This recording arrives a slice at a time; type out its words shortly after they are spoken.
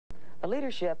The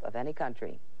leadership of any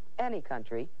country,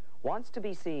 wants to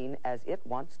be seen as it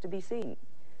wants to be seen.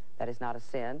 That is not a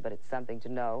sin, but it's something to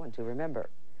know and to remember.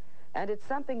 And it's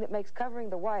something that makes covering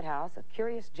the White House a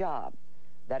curious job.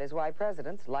 That is why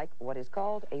presidents like what is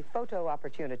called a photo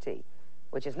opportunity,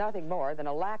 which is nothing more than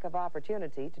a lack of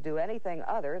opportunity to do anything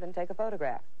other than take a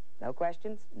photograph. No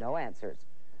questions, no answers.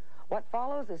 What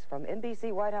follows is from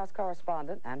NBC White House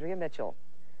correspondent Andrea Mitchell.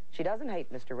 She doesn't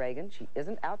hate Mr. Reagan. She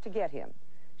isn't out to get him.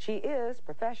 She is,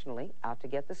 professionally, out to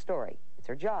get the story. It's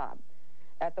her job.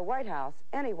 At the White House,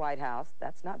 any White House,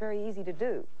 that's not very easy to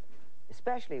do,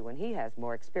 especially when he has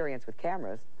more experience with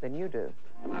cameras than you do.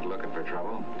 Not looking for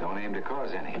trouble. Don't aim to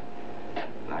cause any.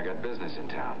 I got business in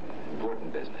town.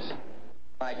 Important business.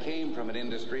 I came from an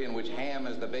industry in which ham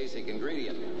is the basic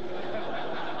ingredient.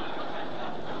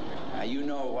 Now, you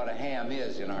know what a ham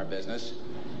is in our business.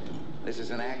 This is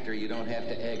an actor you don't have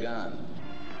to egg on.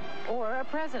 Or a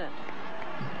president.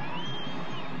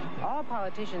 All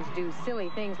politicians do silly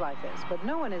things like this, but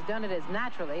no one has done it as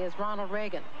naturally as Ronald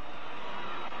Reagan.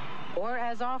 Or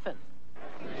as often.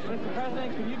 Mr.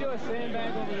 President, can you do a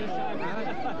sandbag over this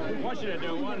side? We want you to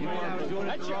do one more.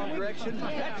 That's your direction.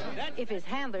 If his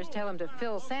handlers tell him to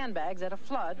fill sandbags at a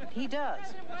flood, he does.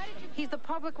 He's the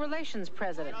public relations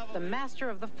president, the master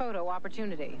of the photo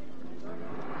opportunity.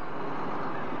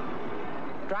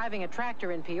 Driving a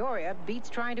tractor in Peoria beats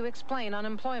trying to explain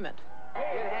unemployment.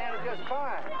 It handled just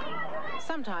fine.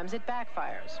 Sometimes it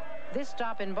backfires. This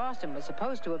stop in Boston was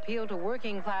supposed to appeal to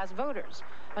working-class voters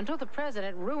until the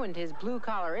president ruined his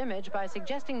blue-collar image by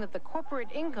suggesting that the corporate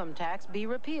income tax be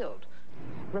repealed.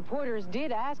 Reporters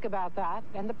did ask about that,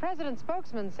 and the president's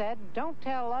spokesman said, "Don't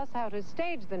tell us how to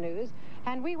stage the news,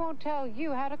 and we won't tell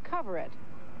you how to cover it."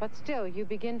 But still, you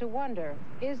begin to wonder,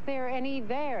 is there any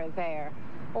there?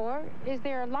 Or is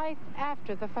there life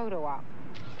after the photo op?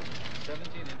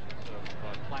 17 inches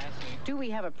of classic. Do we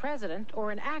have a president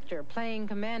or an actor playing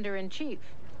commander-in-chief?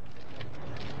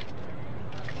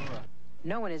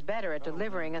 No one is better at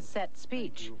delivering a set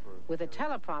speech. With a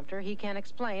teleprompter, he can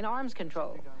explain arms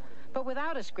control. But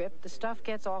without a script, the stuff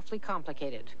gets awfully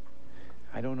complicated.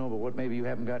 I don't know, but what maybe you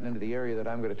haven't gotten into the area that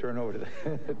I'm going to turn over to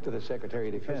the, to the Secretary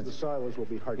of Defense. Because the silos will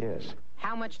be hard. Yes.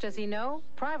 How much does he know?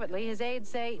 Privately, his aides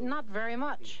say not very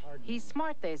much. He's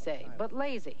smart, they say, but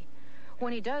lazy.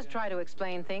 When he does try to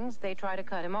explain things, they try to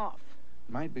cut him off.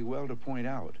 Might be well to point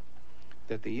out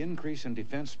that the increase in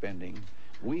defense spending,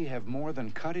 we have more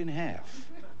than cut in half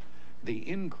the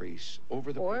increase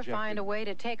over the projected. Or find a way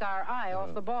to take our eye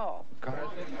off the ball.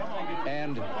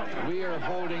 And we are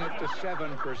holding it to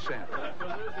 7%.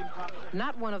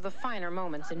 Not one of the finer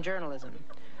moments in journalism.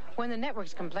 When the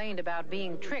networks complained about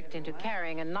being tricked into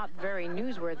carrying a not very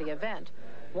newsworthy event,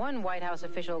 one White House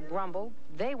official grumbled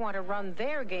they want to run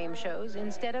their game shows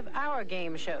instead of our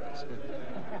game shows.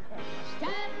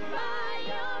 Stand by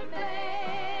your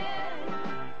man.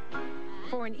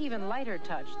 For an even lighter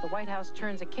touch, the White House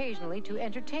turns occasionally to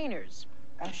entertainers.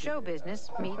 Show business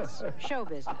meets show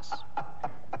business.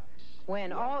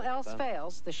 When all else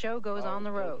fails, the show goes on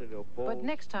the road. But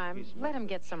next time, let him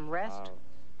get some rest.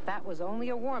 That was only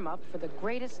a warm-up for the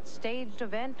greatest staged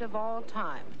event of all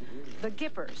time, the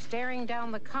Gipper staring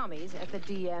down the commies at the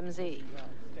DMZ.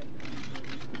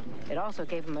 It also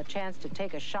gave him a chance to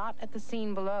take a shot at the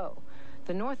scene below,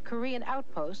 the North Korean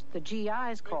outpost the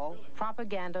GIs call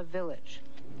Propaganda Village.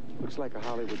 Looks like a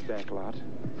Hollywood backlot.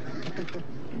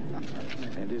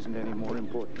 And isn't any more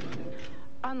important.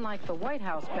 Unlike the White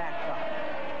House backdrop,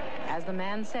 as the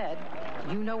man said,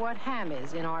 you know what ham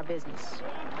is in our business.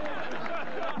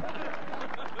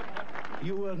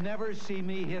 You will never see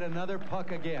me hit another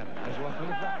puck again.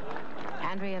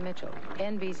 Andrea Mitchell,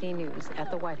 NBC News at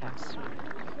the White House.